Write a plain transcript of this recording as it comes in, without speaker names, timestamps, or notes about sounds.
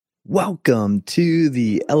Welcome to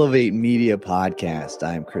the Elevate Media Podcast.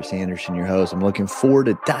 I'm Chris Anderson, your host. I'm looking forward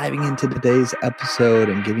to diving into today's episode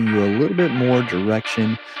and giving you a little bit more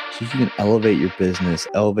direction so you can elevate your business,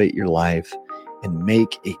 elevate your life, and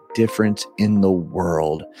make a difference in the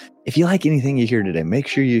world. If you like anything you hear today, make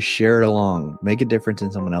sure you share it along, make a difference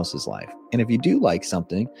in someone else's life. And if you do like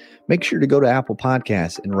something, make sure to go to Apple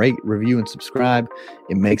Podcasts and rate, review, and subscribe.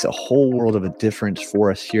 It makes a whole world of a difference for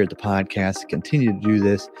us here at the podcast to continue to do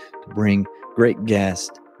this, to bring great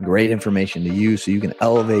guests, great information to you so you can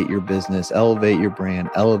elevate your business, elevate your brand,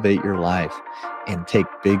 elevate your life, and take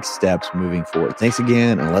big steps moving forward. Thanks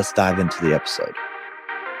again, and let's dive into the episode.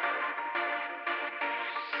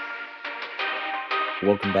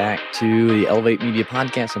 Welcome back to the Elevate Media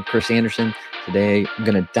Podcast. I'm Chris Anderson. Today, I'm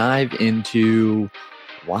going to dive into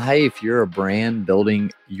why, if you're a brand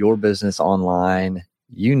building your business online,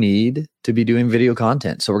 you need to be doing video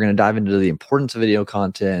content. So we're going to dive into the importance of video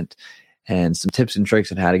content and some tips and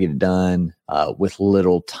tricks on how to get it done with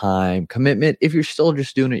little time commitment if you're still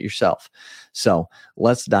just doing it yourself. So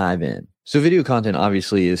let's dive in. So video content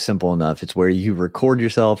obviously is simple enough. It's where you record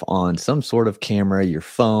yourself on some sort of camera, your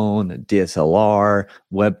phone, a DSLR,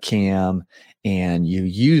 webcam, and you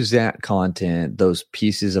use that content, those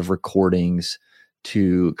pieces of recordings,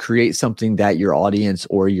 to create something that your audience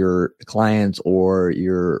or your clients or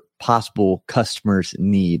your possible customers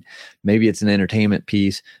need. Maybe it's an entertainment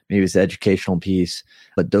piece, maybe it's an educational piece,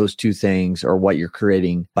 but those two things are what you're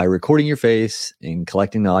creating by recording your face and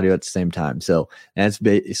collecting the audio at the same time. So that's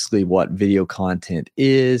basically what video content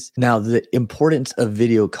is. Now, the importance of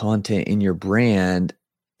video content in your brand,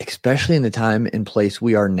 especially in the time and place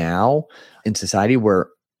we are now in society where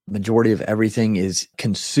majority of everything is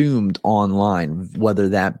consumed online, whether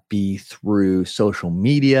that be through social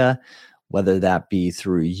media, whether that be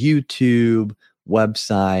through YouTube,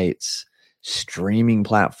 websites, streaming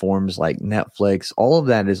platforms like Netflix. All of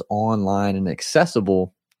that is online and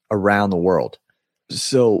accessible around the world.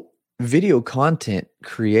 So video content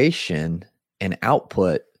creation and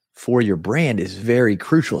output for your brand is very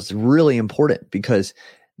crucial. It's really important because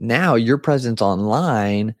now your presence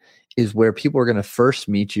online is where people are going to first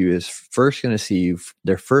meet you, is first going to see you.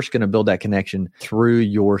 They're first going to build that connection through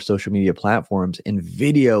your social media platforms. And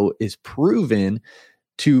video is proven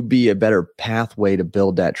to be a better pathway to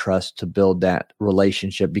build that trust, to build that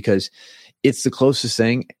relationship, because it's the closest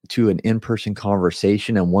thing to an in-person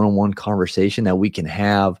conversation and one-on-one conversation that we can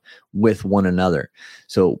have with one another.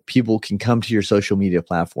 So people can come to your social media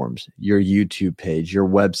platforms, your YouTube page, your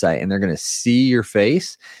website, and they're going to see your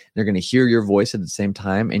face. They're going to hear your voice at the same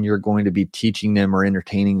time, and you're going to be teaching them or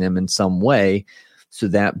entertaining them in some way. So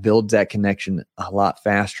that builds that connection a lot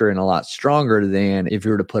faster and a lot stronger than if you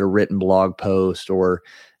were to put a written blog post or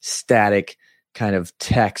static kind of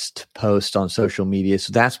text post on social media.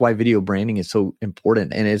 So that's why video branding is so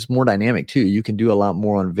important. And it's more dynamic too. You can do a lot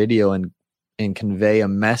more on video and convey a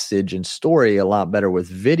message and story a lot better with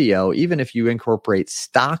video, even if you incorporate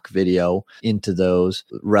stock video into those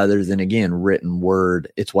rather than, again, written word.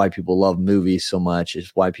 It's why people love movies so much.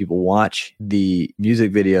 It's why people watch the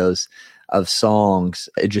music videos of songs.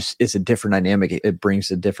 It's a different dynamic. It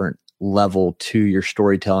brings a different level to your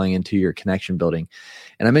storytelling and to your connection building.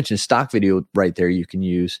 And I mentioned stock video right there you can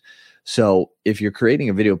use. So if you're creating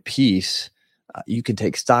a video piece, you can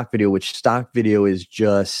take stock video, which stock video is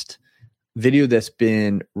just video that's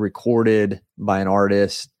been recorded by an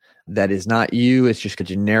artist that is not you. It's just a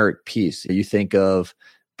generic piece. You think of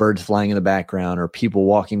birds flying in the background or people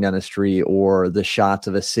walking down the street or the shots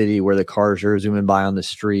of a city where the cars are zooming by on the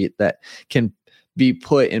street that can be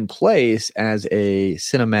put in place as a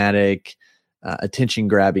cinematic attention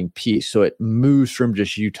grabbing piece. So it moves from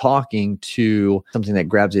just you talking to something that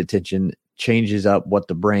grabs the attention, changes up what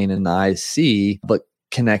the brain and the eyes see, but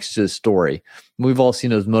connects to the story. We've all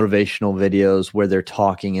seen those motivational videos where they're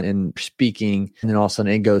talking and speaking, and then all of a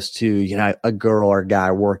sudden it goes to, a girl or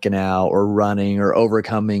guy working out or running or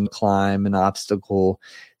overcoming climb, an obstacle,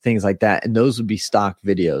 things like that. And those would be stock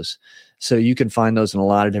videos. So you can find those in a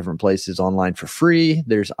lot of different places online for free.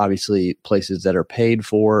 There's obviously places that are paid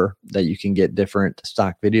for that you can get different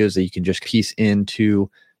stock videos that you can just piece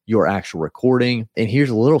into your actual recording. And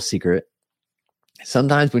here's a little secret.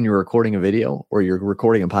 Sometimes when you're recording a video or you're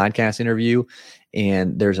recording a podcast interview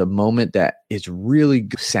and there's a moment that is really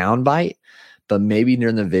good soundbite, but maybe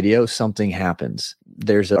during the video, something happens.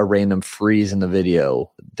 There's a random freeze in the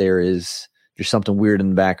video. There's something weird in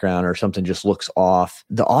the background or something just looks off.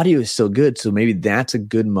 The audio is so good. So maybe that's a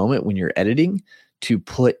good moment when you're editing to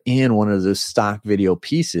put in one of those stock video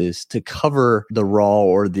pieces to cover the raw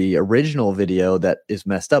or the original video that is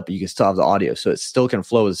messed up, but you can still have the audio. So it still can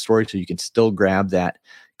flow with the story. So you can still grab that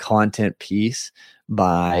content piece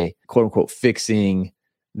by quote unquote fixing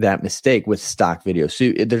that mistake with stock video.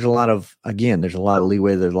 So there's a lot of leeway, there's a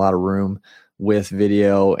lot of room with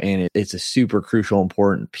video, and it's a super crucial,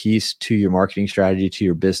 important piece to your marketing strategy, to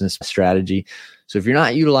your business strategy. So if you're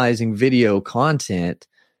not utilizing video content,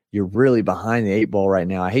 you're really behind the 8 ball right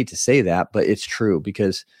now. I hate to say that, but it's true,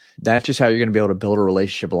 because that's just how you're going to be able to build a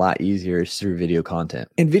relationship a lot easier, is through video content.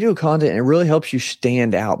 And video content, it really helps you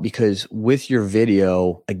stand out, because with your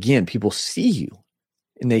video, again, people see you.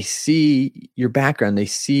 And they see your background, they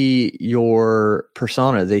see your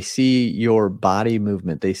persona, they see your body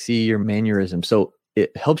movement, they see your mannerism. So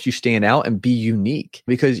it helps you stand out and be unique,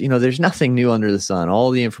 because, there's nothing new under the sun.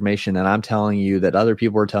 All the information that I'm telling you, that other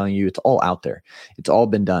people are telling you, it's all out there. It's all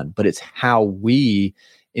been done, but it's how we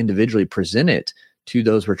individually present it to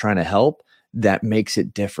those we're trying to help that makes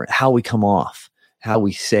it different. How we come off, how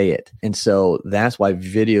we say it. And so that's why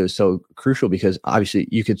video is so crucial, because obviously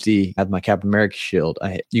you could see I have my Captain America shield.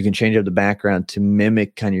 You can change up the background to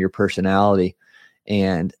mimic kind of your personality.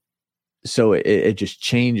 And so it just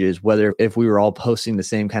changes. Whether if we were all posting the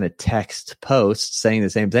same kind of text posts saying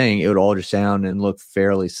the same thing, it would all just sound and look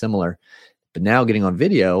fairly similar. But now getting on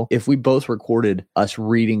video, if we both recorded us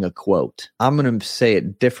reading a quote, I'm going to say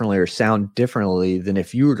it differently or sound differently than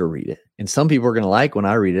if you were to read it. And some people are going to like when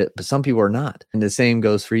I read it, but some people are not. And the same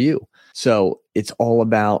goes for you. So it's all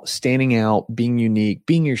about standing out, being unique,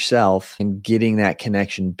 being yourself, and getting that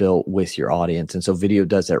connection built with your audience. And so video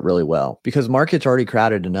does that really well, because market's already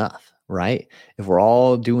crowded enough, right? If we're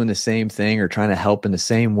all doing the same thing or trying to help in the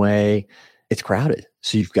same way, it's crowded.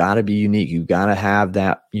 So you've got to be unique. You've got to have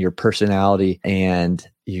that, your personality, and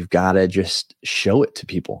you've got to just show it to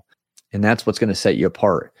people. And that's what's going to set you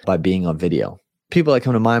apart, by being on video. People that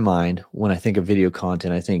come to my mind when I think of video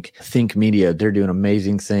content, I think Media. They're doing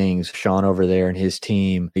amazing things. Sean over there and his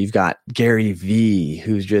team. You've got Gary Vee,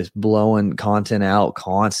 who's just blowing content out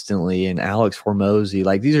constantly, and Alex Hormozy.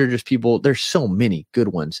 Like, these are just people. There's so many good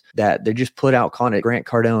ones that they just put out content. Grant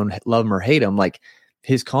Cardone, love him or hate him, like,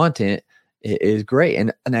 his content is great.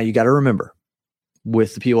 And now you got to remember,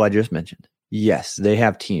 with the people I just mentioned, yes, they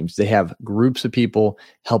have teams. They have groups of people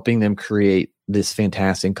helping them create this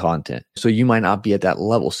fantastic content. So you might not be at that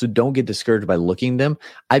level. So don't get discouraged by looking at them.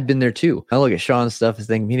 I've been there too. I look at Sean's stuff and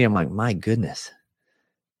think Media. I'm like, my goodness,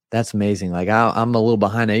 that's amazing. Like, I'm a little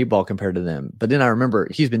behind the 8 ball compared to them. But then I remember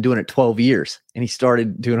he's been doing it 12 years and he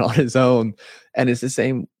started doing it on his own. And it's the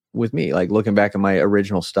same with me. Like, looking back at my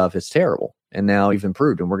original stuff, it's terrible. And now we've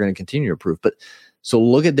improved, and we're going to continue to improve. But so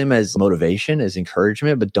look at them as motivation, as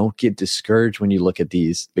encouragement, but don't get discouraged when you look at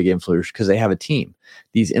these big influencers, because they have a team.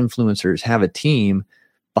 These influencers have a team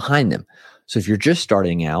behind them. So if you're just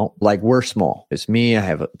starting out, like, we're small. It's me. I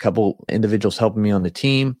have a couple individuals helping me on the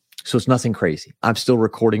team. So it's nothing crazy. I'm still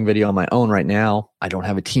recording video on my own right now. I don't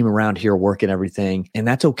have a team around here working everything, and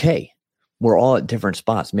that's okay. We're all at different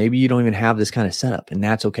spots. Maybe you don't even have this kind of setup, and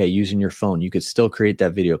that's okay. Using your phone, you could still create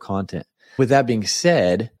that video content. With that being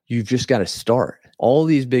said, you've just got to start. All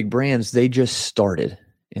these big brands, they just started,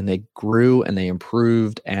 and they grew and they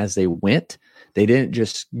improved as they went. They didn't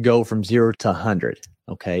just go from 0 to 100.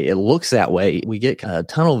 Okay. It looks that way. We get kind of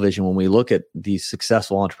tunnel vision when we look at these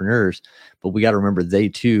successful entrepreneurs, but we got to remember they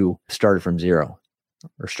too started from 0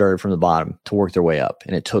 or started from the bottom to work their way up,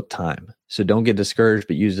 and it took time. So don't get discouraged,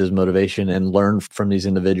 but use it as motivation and learn from these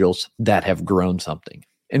individuals that have grown something.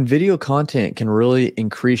 And video content can really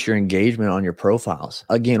increase your engagement on your profiles.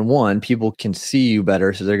 Again, one, people can see you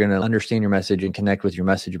better, so they're going to understand your message and connect with your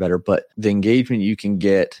message better. But the engagement you can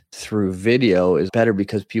get through video is better,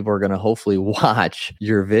 because people are going to hopefully watch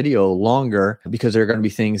your video longer, because there are going to be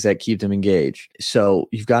things that keep them engaged. So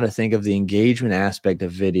you've got to think of the engagement aspect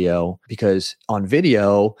of video, because on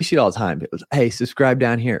video, we see it all the time. It was, hey, subscribe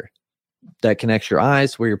down here. That connects your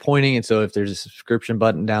eyes where you're pointing. And so if there's a subscription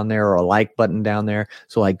button down there or a like button down there,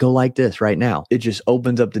 so like, go like this right now. It just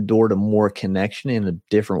opens up the door to more connection in a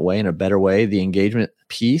different way, in a better way. The engagement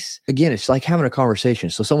piece, again, it's like having a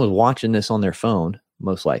conversation. So someone's watching this on their phone,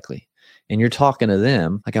 most likely, and you're talking to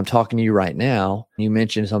them like I'm talking to you right now. You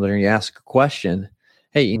mention something or you ask a question.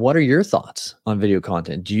 Hey, what are your thoughts on video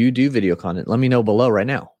content? Do you do video content? Let me know below right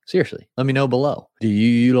now. Seriously, let me know below. Do you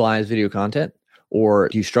utilize video content? Or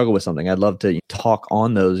do you struggle with something? I'd love to talk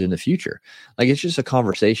on those in the future. Like, it's just a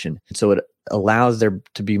conversation. So it allows there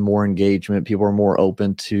to be more engagement. People are more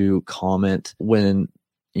open to comment when,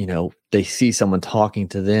 they see someone talking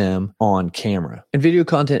to them on camera. And video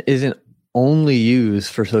content isn't only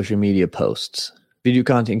used for social media posts. Video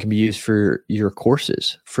content can be used for your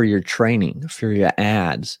courses, for your training, for your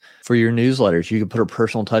ads, for your newsletters. You can put a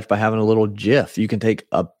personal touch by having a little GIF. You can take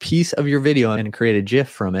a piece of your video and create a GIF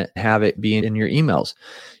from it, have it be in your emails.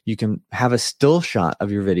 You can have a still shot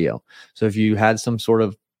of your video. So if you had some sort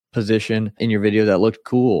of position in your video that looked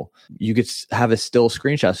cool, you could have a still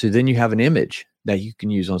screenshot. So then you have an image that you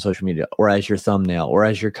can use on social media or as your thumbnail or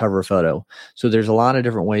as your cover photo. So there's a lot of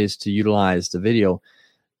different ways to utilize the video.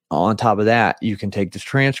 On top of that, you can take the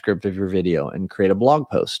transcript of your video and create a blog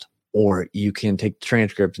post, or you can take the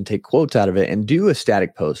transcript and take quotes out of it and do a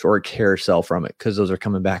static post or a carousel from it, because those are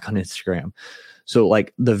coming back on Instagram. So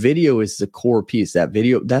like the video is the core piece. That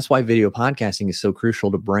video, that's why video podcasting is so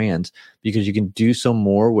crucial to brands, because you can do so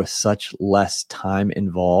more with such less time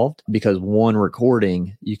involved, because one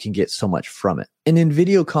recording, you can get so much from it. And then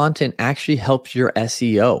video content actually helps your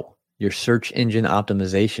SEO, your search engine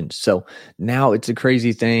optimization. So now it's a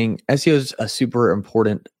crazy thing. SEO is a super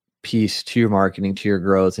important piece to your marketing, to your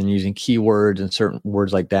growth, and using keywords and certain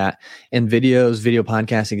words like that. And video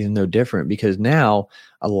podcasting is no different, because now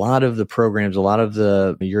a lot of the programs, a lot of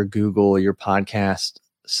your Google, your podcast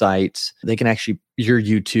sites, they can actually, your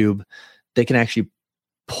YouTube, they can actually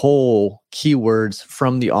pull keywords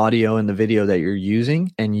from the audio and the video that you're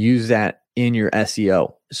using and use that in your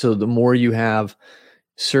SEO. So the more you have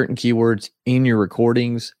certain keywords in your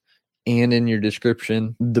recordings and in your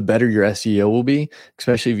description, the better your SEO will be,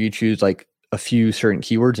 especially if you choose like a few certain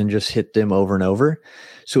keywords and just hit them over and over.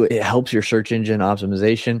 So it helps your search engine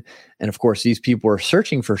optimization. And of course, these people are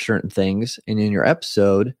searching for certain things. And in your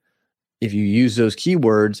episode, if you use those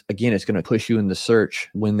keywords, again, it's going to push you in the search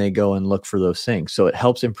when they go and look for those things. So it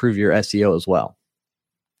helps improve your SEO as well.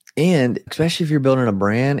 And especially if you're building a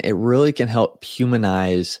brand, it really can help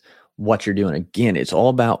humanize what you're doing. Again, it's all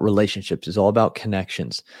about relationships. It's all about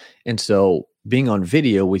connections. And so being on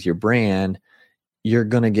video with your brand, you're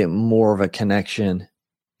going to get more of a connection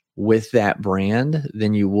with that brand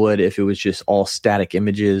than you would if it was just all static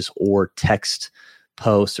images or text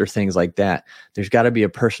posts or things like that. There's got to be a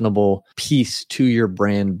personable piece to your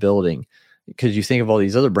brand building, because you think of all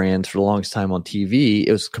these other brands for the longest time on TV,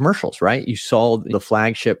 it was commercials, right? You saw the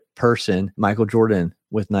flagship person, Michael Jordan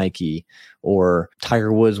with Nike, or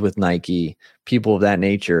Tiger Woods with Nike, people of that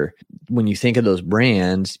nature. When you think of those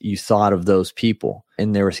brands, you thought of those people,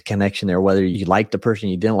 and there was a connection there, whether you liked the person,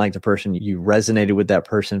 you didn't like the person, you resonated with that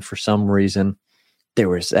person for some reason. There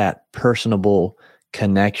was that personable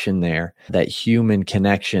connection there, that human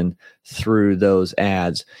connection through those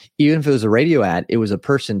ads. Even if it was a radio ad, it was a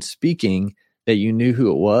person speaking that you knew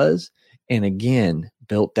who it was, and again,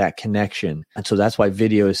 built that connection. And so that's why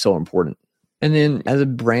video is so important. And then as a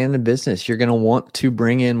brand and business, you're going to want to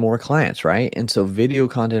bring in more clients, right? And so video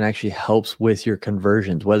content actually helps with your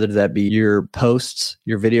conversions, whether that be your posts,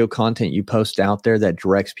 your video content you post out there that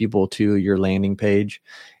directs people to your landing page,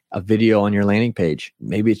 a video on your landing page.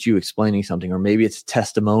 Maybe it's you explaining something, or maybe it's a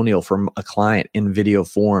testimonial from a client in video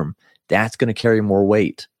form. That's going to carry more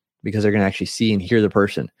weight, because they're going to actually see and hear the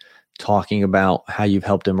person talking about how you've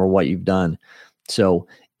helped them or what you've done. So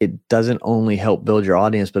it doesn't only help build your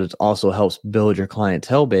audience, but it also helps build your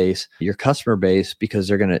clientele base, your customer base, because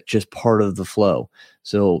they're going to just part of the flow.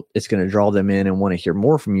 So it's going to draw them in and want to hear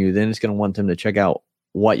more from you. Then it's going to want them to check out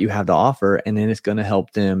what you have to offer. And then it's going to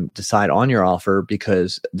help them decide on your offer,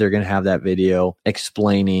 because they're going to have that video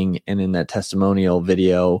explaining, and in that testimonial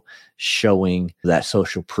video showing that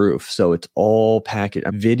social proof. So it's all packaged.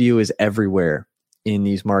 Video is everywhere in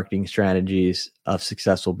these marketing strategies of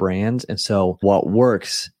successful brands. And so what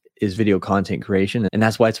works is video content creation. And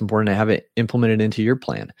that's why it's important to have it implemented into your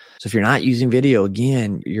plan. So if you're not using video,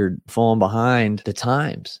 again, you're falling behind the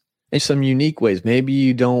times. In some unique ways, maybe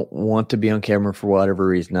you don't want to be on camera for whatever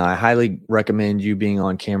reason. Now, I highly recommend you being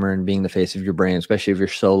on camera and being the face of your brand, especially if you're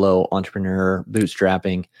solo entrepreneur,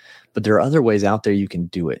 bootstrapping. But there are other ways out there you can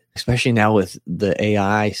do it, especially now with the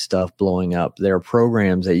AI stuff blowing up. There are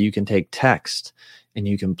programs that you can take text and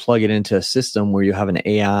you can plug it into a system where you have an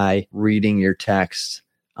AI reading your text.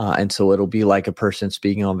 And so it'll be like a person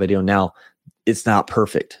speaking on video. Now, it's not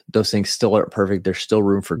perfect. Those things still aren't perfect. There's still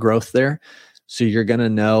room for growth there. So you're going to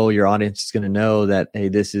know, your audience is going to know that, hey,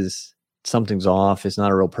 something's off. It's not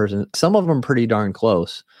a real person. Some of them are pretty darn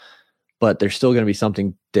close, but there's still going to be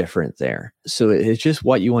something different there. So it's just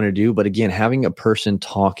what you want to do. But again, having a person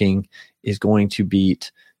talking is going to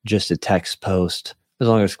beat just a text post, as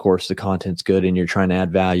long as, of course, the content's good and you're trying to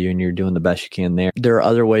add value and you're doing the best you can there. There are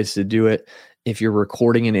other ways to do it. If you're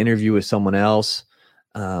recording an interview with someone else,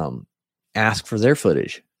 ask for their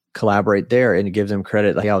footage. collaborate there, and it gives them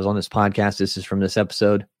credit. Like, I was on this podcast, this is from this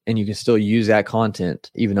episode, and you can still use that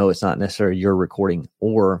content, even though it's not necessarily your recording.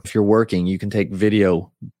 Or if you're working, you can take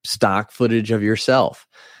video stock footage of yourself.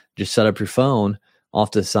 Just set up your phone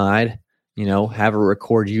off to the side, have it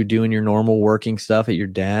record you doing your normal working stuff at your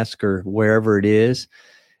desk or wherever it is.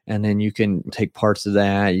 And then you can take parts of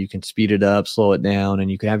that, you can speed it up, slow it down, and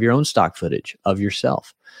you can have your own stock footage of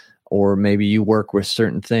yourself. Or maybe you work with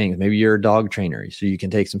certain things. Maybe you're a dog trainer, so you can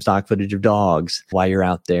take some stock footage of dogs while you're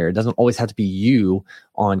out there. It doesn't always have to be you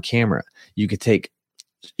on camera. You could take,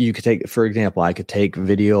 for example, I could take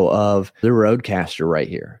video of the Rodecaster right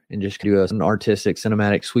here and just do an artistic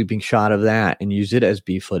cinematic sweeping shot of that and use it as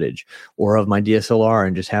B footage, or of my DSLR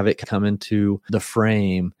and just have it come into the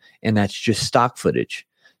frame. And that's just stock footage.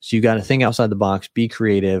 So you got to think outside the box, be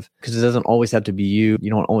creative, because it doesn't always have to be you. You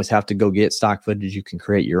don't always have to go get stock footage. You can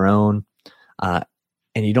create your own, and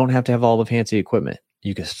you don't have to have all the fancy equipment.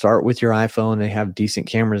 You can start with your iPhone. They have decent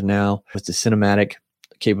cameras now with the cinematic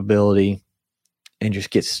capability, and just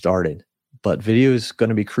get started. But video is going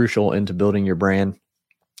to be crucial into building your brand.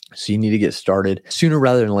 So you need to get started sooner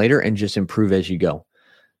rather than later and just improve as you go.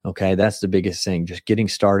 Okay, that's the biggest thing. Just getting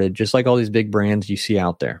started, just like all these big brands you see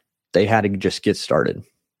out there. They had to just get started.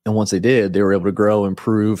 And once they did, they were able to grow,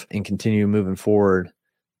 improve, and continue moving forward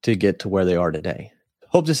to get to where they are today.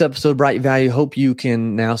 Hope this episode brought you value. Hope you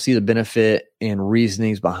can now see the benefit and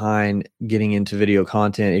reasonings behind getting into video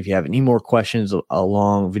content. If you have any more questions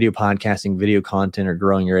along video podcasting, video content, or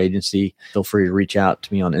growing your agency, feel free to reach out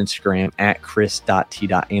to me on Instagram at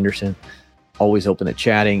chris.t.anderson. Always open to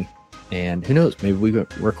chatting. And who knows, maybe we can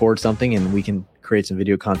record something and we can create some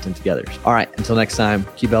video content together. All right, until next time,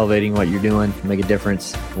 keep elevating what you're doing, make a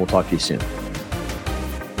difference. We'll talk to you soon.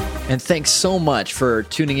 And thanks so much for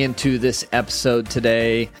tuning into this episode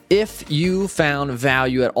today. If you found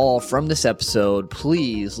value at all from this episode,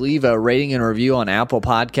 please leave a rating and review on Apple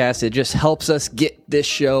Podcasts. It just helps us get this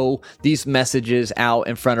show, these messages out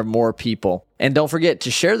in front of more people. And don't forget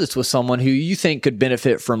to share this with someone who you think could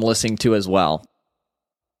benefit from listening to as well.